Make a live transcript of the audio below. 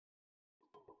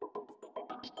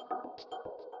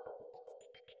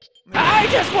I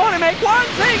just want to make one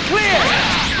thing clear.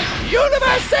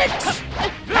 Universe 6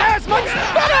 has much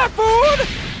better food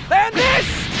than this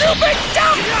stupid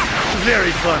dump!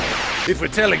 Very funny. If we're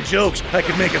telling jokes, I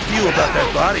could make a few about that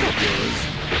body of yours.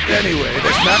 Anyway,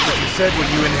 that's not what you said when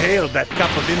you inhaled that cup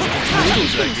of instant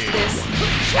noodles I gave you.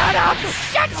 Shut up!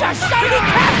 Shut your shiny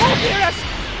cat hole, Beerus!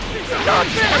 It's not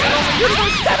fair that only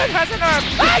Universe 7 has an herb!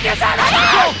 I deserve it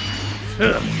now!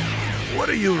 What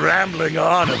are you rambling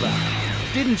on about?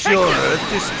 Didn't your Earth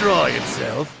destroy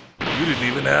itself? You didn't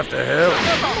even have to help.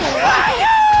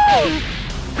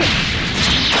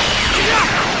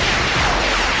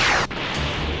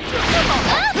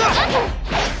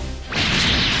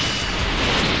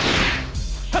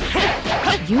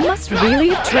 You must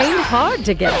really have trained hard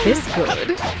to get this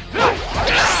good. Is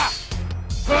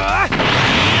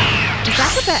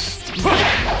that the best?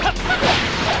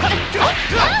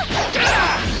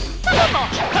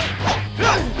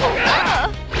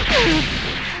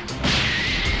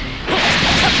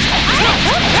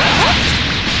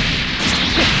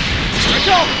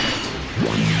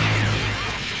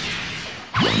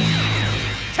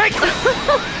 Take this!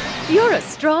 You're a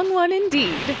strong one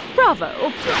indeed.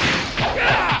 Bravo.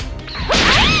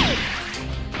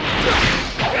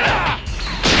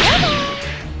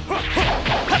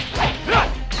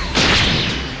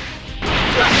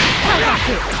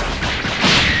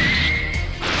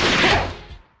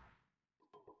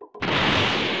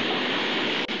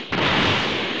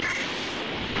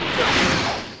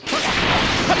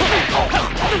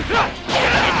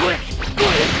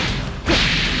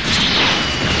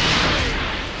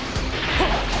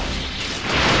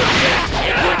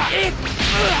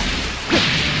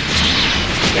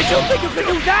 Did you think you could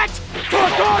do that? To a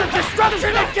god of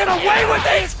destruction and get away with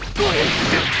it?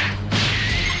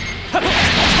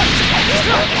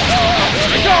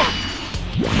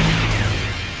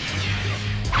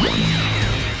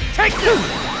 Take this!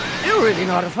 You really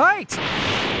know how to fight!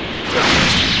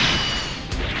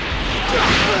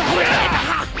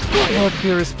 Lord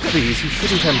Beerus, please, you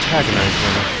shouldn't antagonize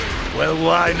him. Well,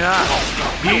 why not?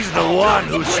 He's the one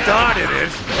who started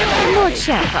it. Lord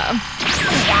Champa.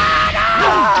 Shut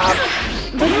up!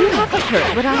 But you haven't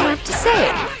heard what I have to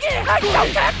say. I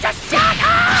don't have to shut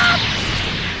up!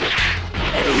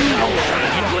 And you know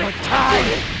one more time,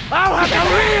 I'll have to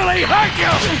really hurt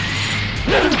you!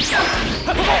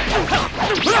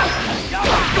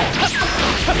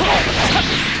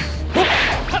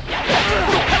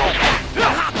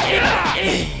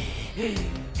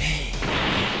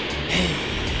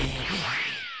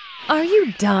 Are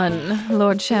you done,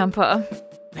 Lord Champa?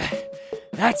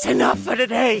 That's enough for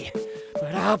today,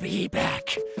 but I'll be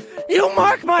back. You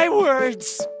mark my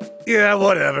words! Yeah,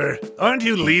 whatever. Aren't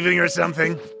you leaving or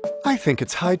something? I think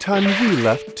it's high time we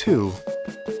left, too.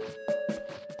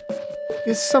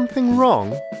 Is something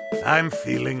wrong? I'm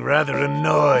feeling rather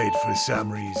annoyed for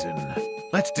some reason.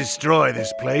 Let's destroy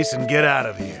this place and get out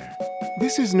of here.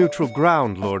 This is neutral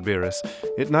ground, Lord Beerus.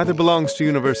 It neither belongs to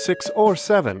Universe 6 or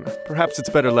 7. Perhaps it's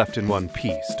better left in one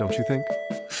piece, don't you think?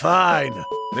 Fine.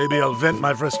 Maybe I'll vent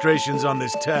my frustrations on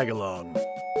this tag-along.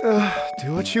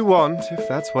 Do what you want, if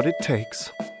that's what it takes.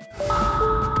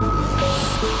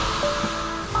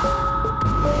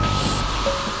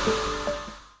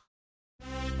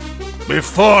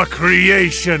 Before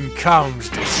creation comes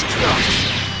destruction.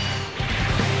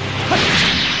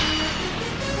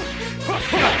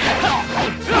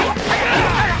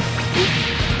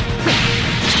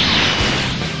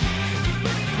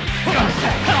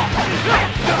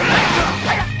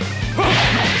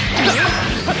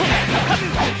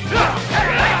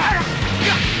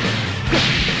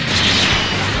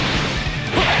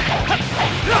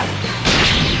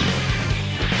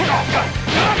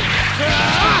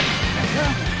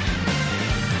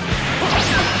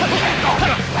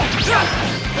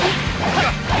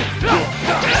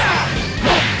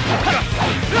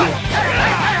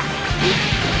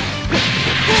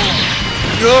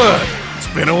 Good. It's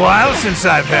been a while since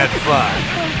I've had fun.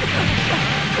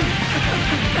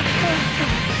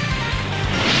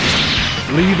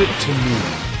 Leave it to me.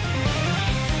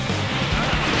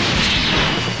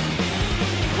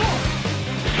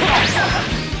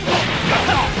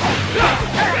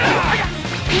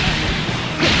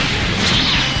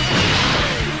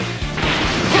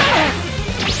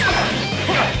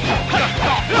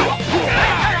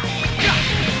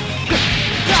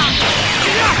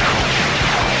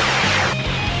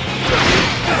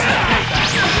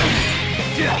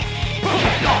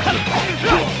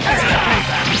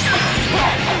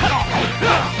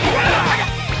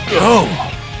 Oh,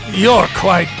 you're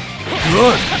quite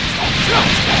good.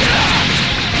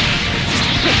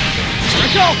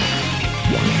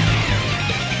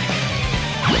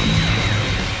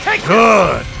 Take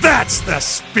Good! That's the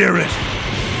spirit!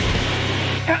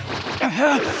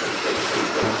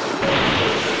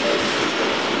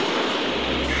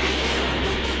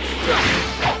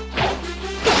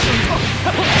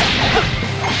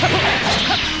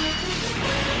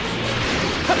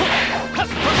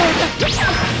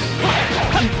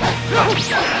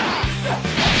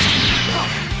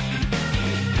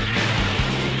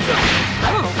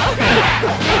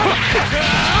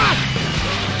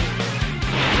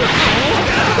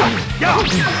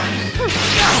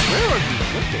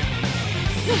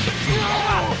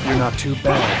 You're not too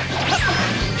bad.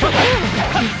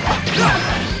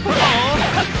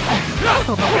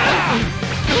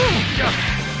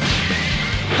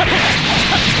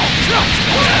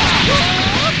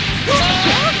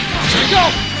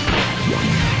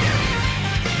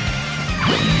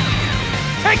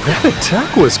 That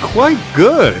attack was quite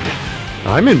good.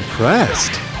 I'm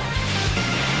impressed.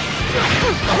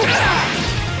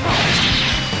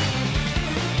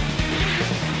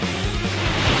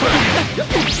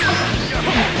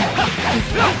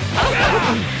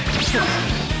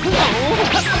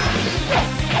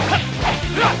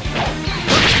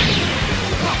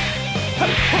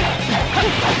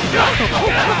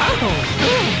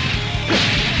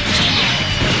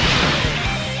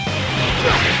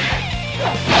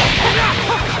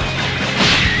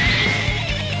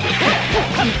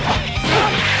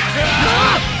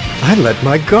 I let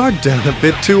my guard down a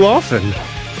bit too often.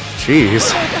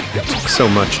 Jeez, it took so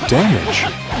much damage.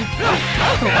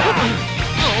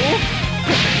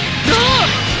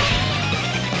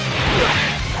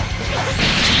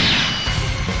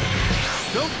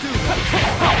 Don't do that.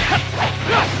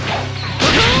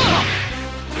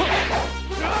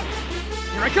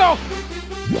 Here I go.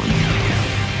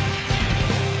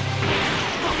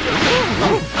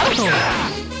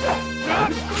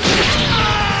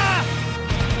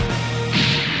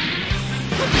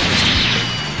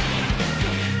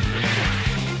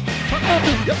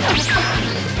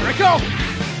 Here I go!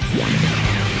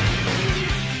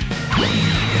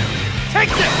 Take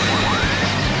this!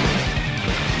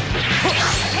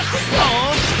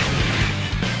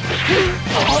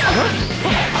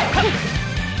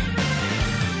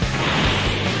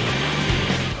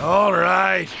 All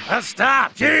right, now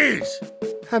stop, jeez!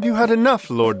 Have you had enough,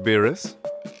 Lord Beerus?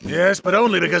 Yes, but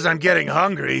only because I'm getting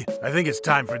hungry. I think it's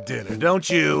time for dinner, don't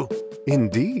you?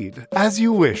 Indeed. As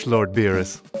you wish, Lord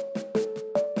Beerus.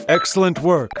 Excellent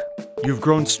work. You've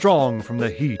grown strong from the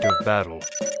heat of battle.